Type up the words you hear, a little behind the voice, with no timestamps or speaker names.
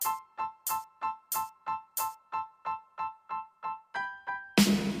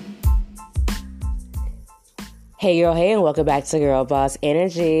Hey girl, hey, and welcome back to Girl Boss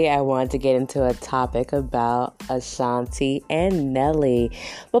Energy. I want to get into a topic about Ashanti and Nelly.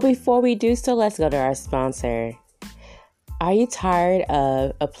 But before we do so, let's go to our sponsor. Are you tired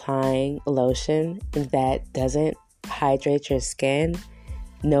of applying lotion that doesn't hydrate your skin?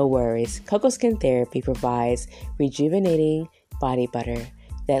 No worries. Cocoa Skin Therapy provides rejuvenating body butter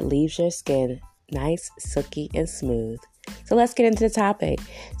that leaves your skin nice, silky, and smooth. So let's get into the topic.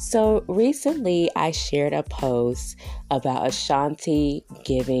 So recently I shared a post about Ashanti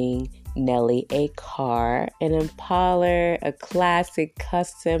giving Nelly a car, an Impala, a classic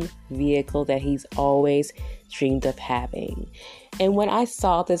custom vehicle that he's always dreamed of having. And when I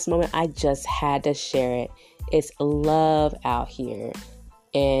saw this moment, I just had to share it. It's love out here.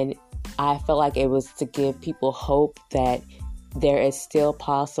 And I felt like it was to give people hope that there is still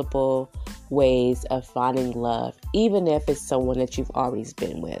possible ways of finding love, even if it's someone that you've already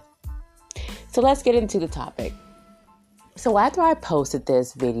been with. So let's get into the topic. So after I posted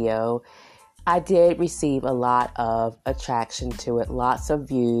this video, I did receive a lot of attraction to it, lots of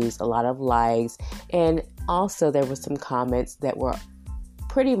views, a lot of likes, and also there were some comments that were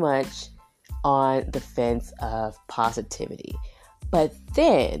pretty much on the fence of positivity. But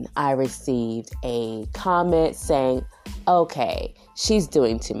then I received a comment saying, okay, she's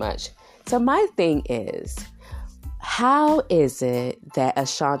doing too much. So my thing is, how is it that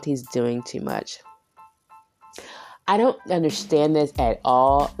Ashanti's doing too much? I don't understand this at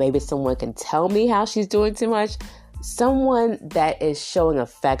all. Maybe someone can tell me how she's doing too much. Someone that is showing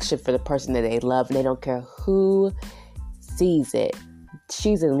affection for the person that they love, and they don't care who sees it.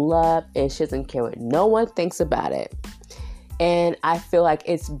 She's in love and she doesn't care what no one thinks about it. And I feel like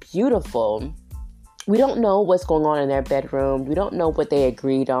it's beautiful. We don't know what's going on in their bedroom. We don't know what they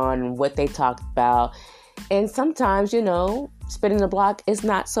agreed on and what they talked about. And sometimes, spinning the block is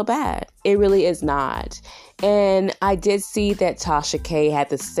not so bad. It really is not. And I did see that Tasha K had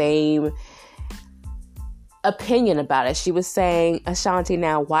the same opinion about it. She was saying, Ashanti,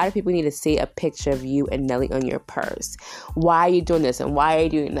 now, why do people need to see a picture of you and Nelly on your purse? Why are you doing this and why are you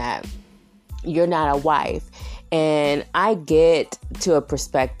doing that? You're not a wife. And I get to a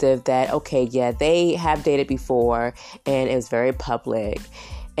perspective that, okay, yeah, they have dated before and it was very public.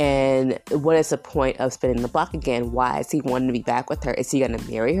 And what is the point of spinning the block again? Why is he wanting to be back with her? Is he going to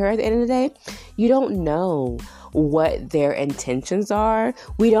marry her at the end of the day? You don't know what their intentions are.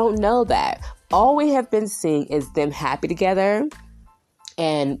 We don't know that. All we have been seeing is them happy together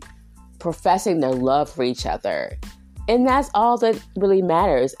and professing their love for each other. And that's all that really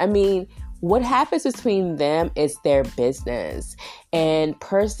matters. I mean, what happens between them is their business. And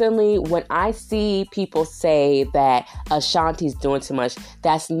personally, when I see people say that Ashanti's doing too much,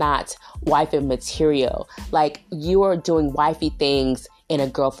 that's not wifey material. Like, you are doing wifey things in a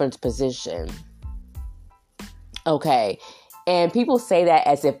girlfriend's position. Okay. And people say that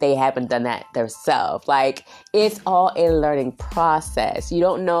as if they haven't done that themselves. Like, it's all a learning process. You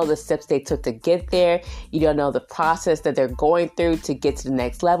don't know the steps they took to get there. You don't know the process that they're going through to get to the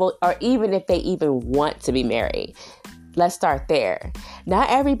next level, or even if they even want to be married. Let's start there. Not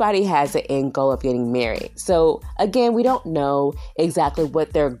everybody has the end goal of getting married. So again, we don't know exactly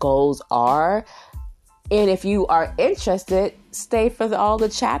what their goals are. And if you are interested, stay for all the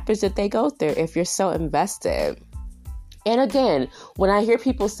chapters that they go through if you're so invested. And again, when I hear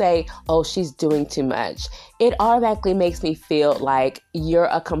people say, oh, she's doing too much, it automatically makes me feel like you're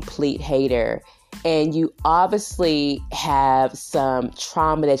a complete hater. And you obviously have some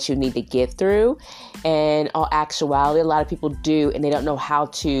trauma that you need to get through. And in actuality, a lot of people do, and they don't know how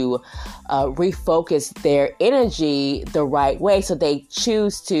to refocus their energy the right way. So they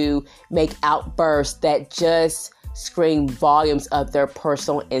choose to make outbursts that just scream volumes of their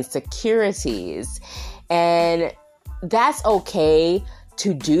personal insecurities. And that's okay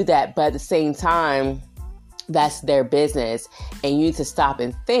to do that, but at the same time, that's their business. And you need to stop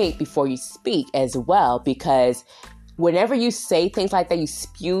and think before you speak as well, because whenever you say things like that, you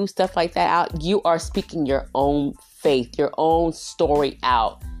spew stuff like that out, you are speaking your own faith, your own story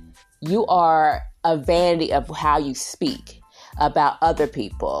out. You are a vanity of how you speak about other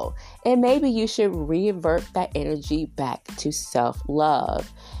people. And maybe you should revert that energy back to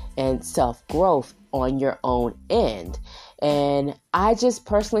self-love and self-growth on your own end. And I just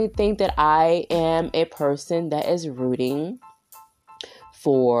personally think that I am a person that is rooting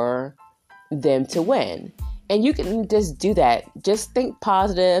for them to win. And you can just do that. Just think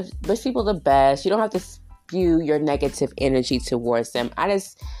positive, wish people the best. You don't have to spew your negative energy towards them. I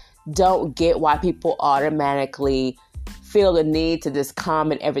just don't get why people automatically feel the need to just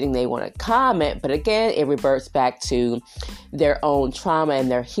comment everything they want to comment. But again, it reverts back to their own trauma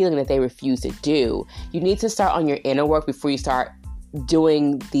and their healing that they refuse to do. You need to start on your inner work before you start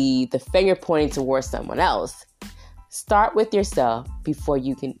doing the finger pointing towards someone else. Start with yourself before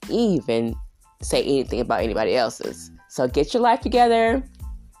you can even say anything about anybody else's. So get your life together.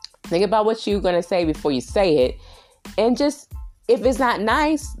 Think about what you're going to say before you say it. And just, if it's not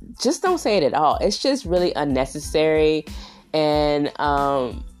nice, just don't say it at all. It's just really unnecessary. And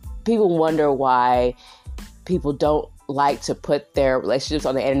people wonder why people don't like to put their relationships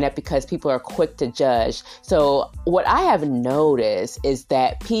on the internet, because people are quick to judge. So what I have noticed is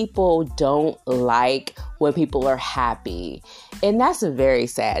that people don't like when people are happy. And that's very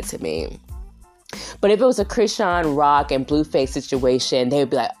sad to me. But if it was a Chrisean Rock and Blueface situation, they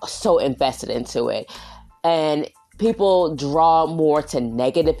would be like so invested into it. And people draw more to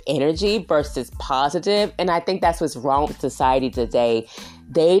negative energy versus positive. And I think that's what's wrong with society today.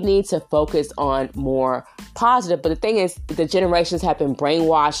 They need to focus on more positive. But the thing is, the generations have been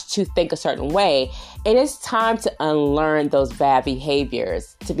brainwashed to think a certain way. And it's time to unlearn those bad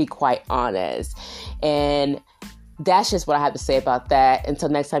behaviors, to be quite honest. And that's just what I have to say about that. Until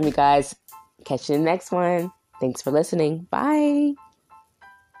next time, you guys, catch you in the next one. Thanks for listening. Bye.